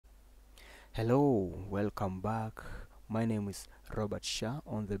Hello, welcome back. My name is Robert Shah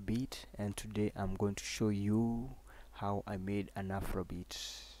on the beat, and today I'm going to show you how I made an Afrobeat.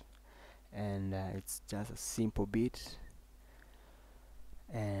 And it's just a simple beat,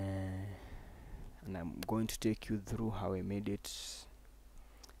 and I'm going to take you through how I made it.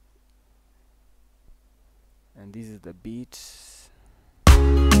 And this is the beat.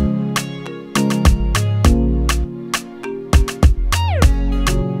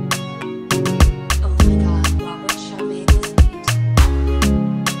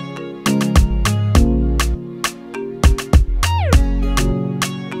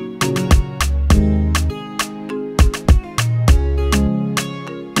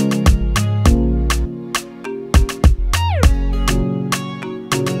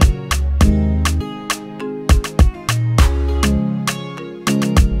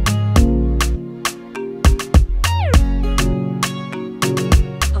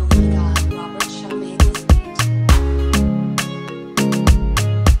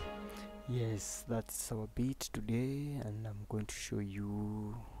 Yes, that's our beat today, and I'm going to show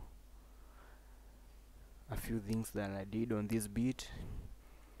you a few things that I did on this beat.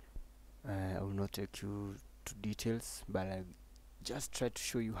 I will not take you to details, but I just try to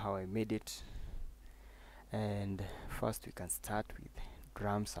show you how I made it. And first we can start with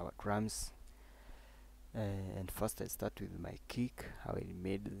our drums. And first I start with my kick, how I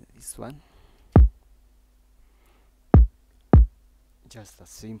made this one. Just a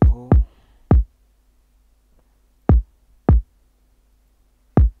simple.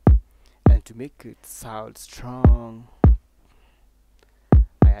 And to make it sound strong,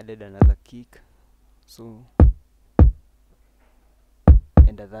 I added another kick,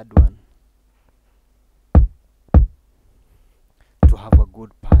 and a third one to have a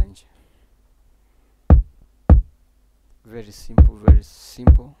good punch. Very simple, very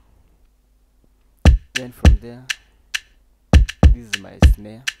simple. Then from there, this is my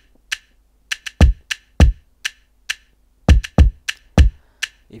snare.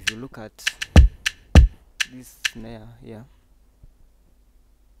 If you look at this snare here,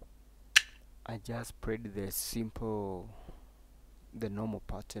 I just played the normal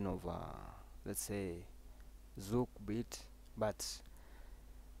pattern of let's say zouk beat, but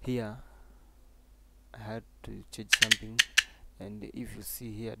here I had to change something. And if you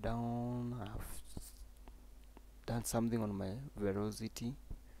see here down, I've done something on my velocity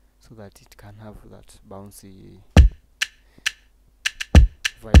so that it can have that bouncy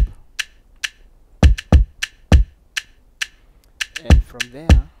vibe. And from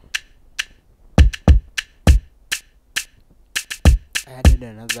there I added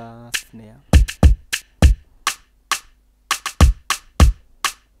another snare.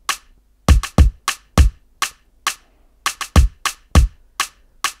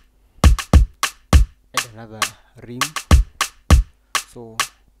 And another rim. So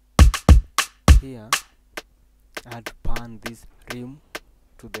here I had to pan this rim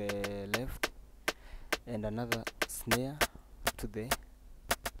to the left and another snare to the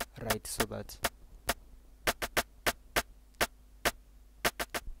right, so that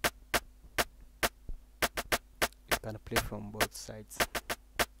you can play from both sides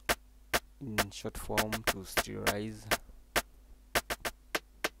in short form to sterilize.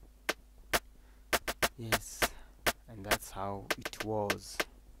 Yes, and that's how it was.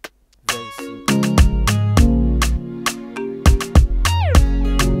 Very simple.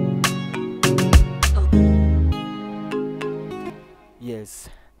 Yes,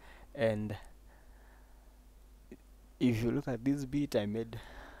 and if you look at this beat I made,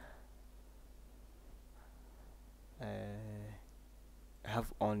 I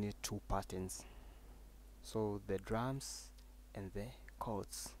have only two patterns, so the drums and the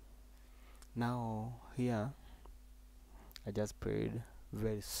chords. Now here I just played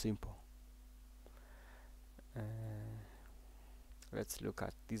very simple. Let's look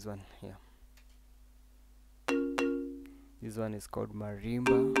at this one here. This one is called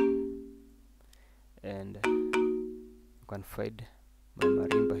marimba, and you can find my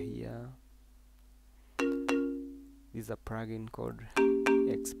marimba here. This is a plugin called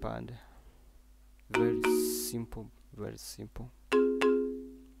expand. Very simple, very simple.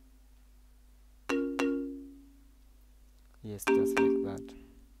 Yes, just like that.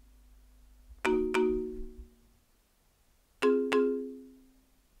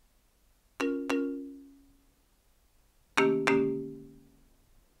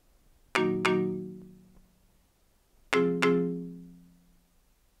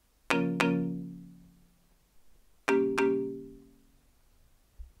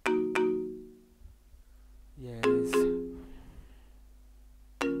 Yes.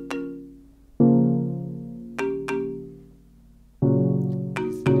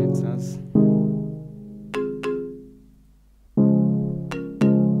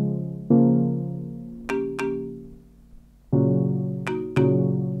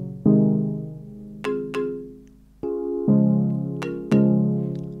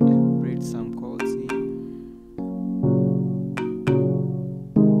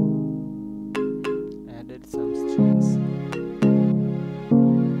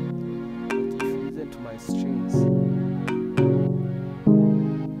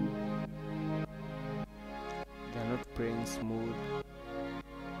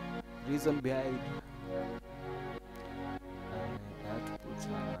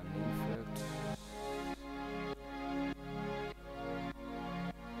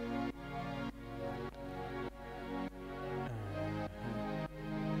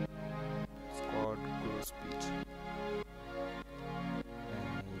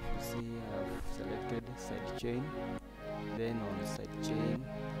 selected side chain. Then on side chain,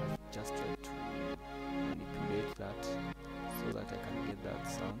 I've just tried to manipulate that so that I can get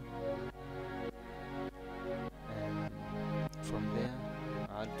that sound. And from there,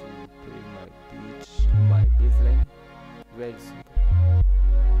 I had to play my beat, my bassline. Very simple.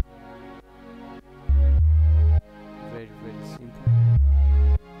 Very, very simple.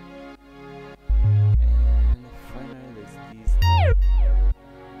 And finally, there's this thing.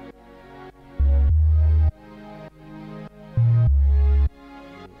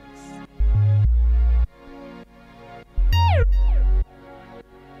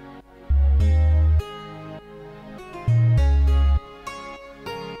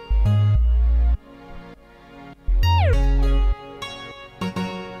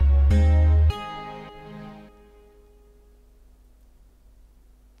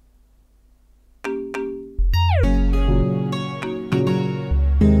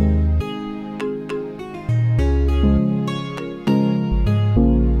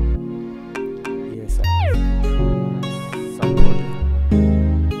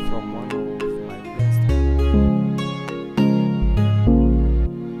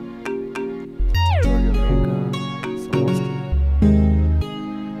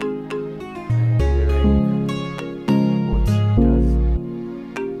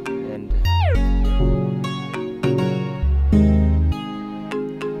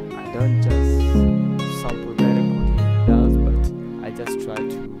 Don't just sample directly what he does, but I just try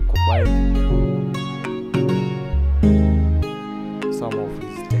to combine some of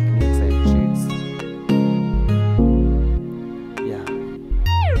his techniques and tricks. Yeah,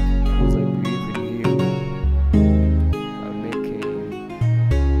 because I believe in him. I'll make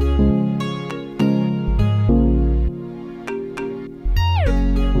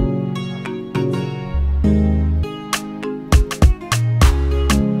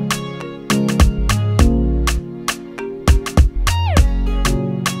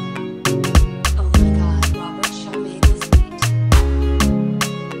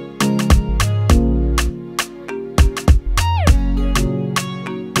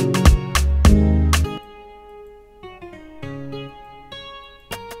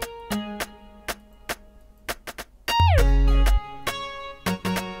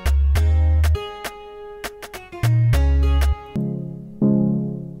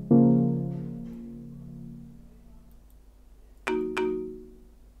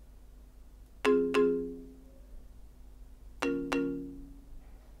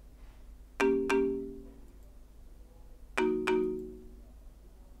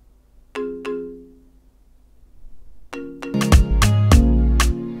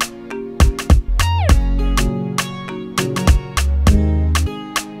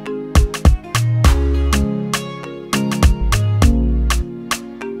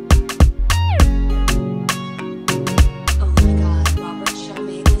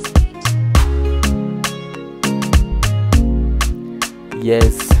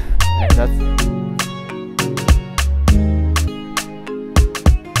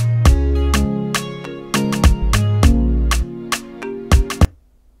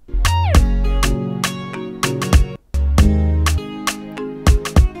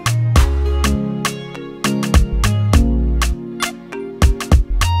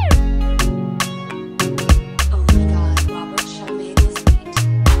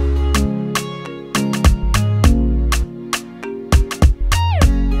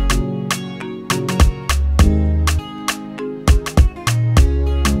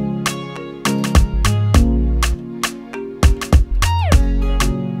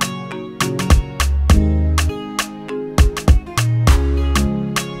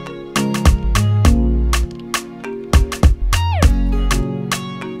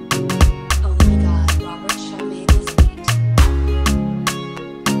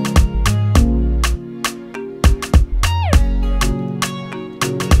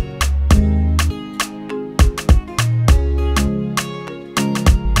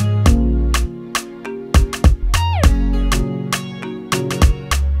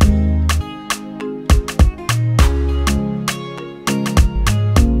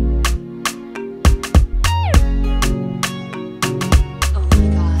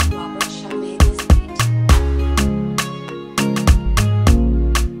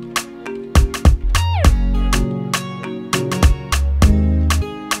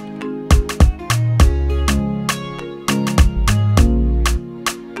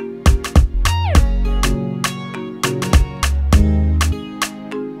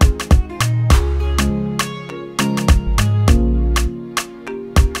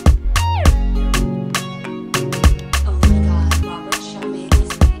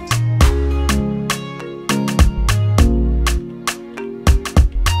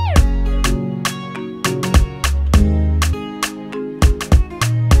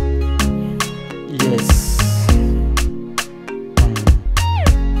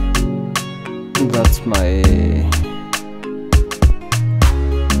that's my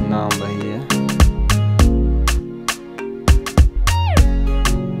number here.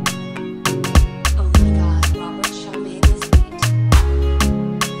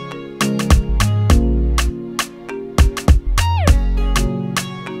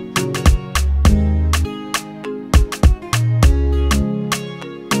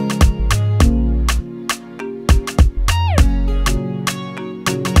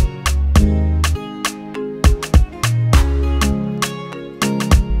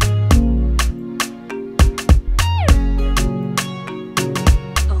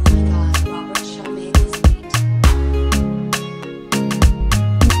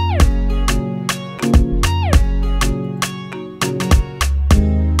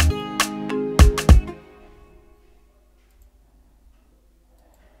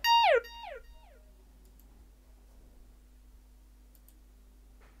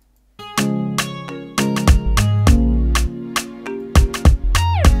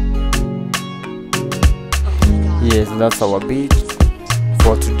 Yes, that's our beat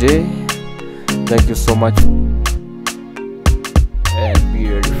for today. Thank you so much, and be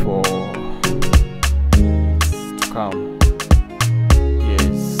ready for to come.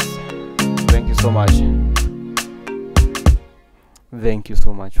 Yes, thank you so much. Thank you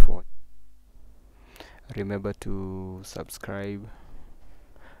so much for. Remember to subscribe,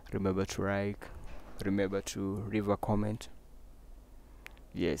 remember to like, remember to leave a comment.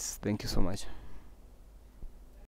 Yes, thank you so much.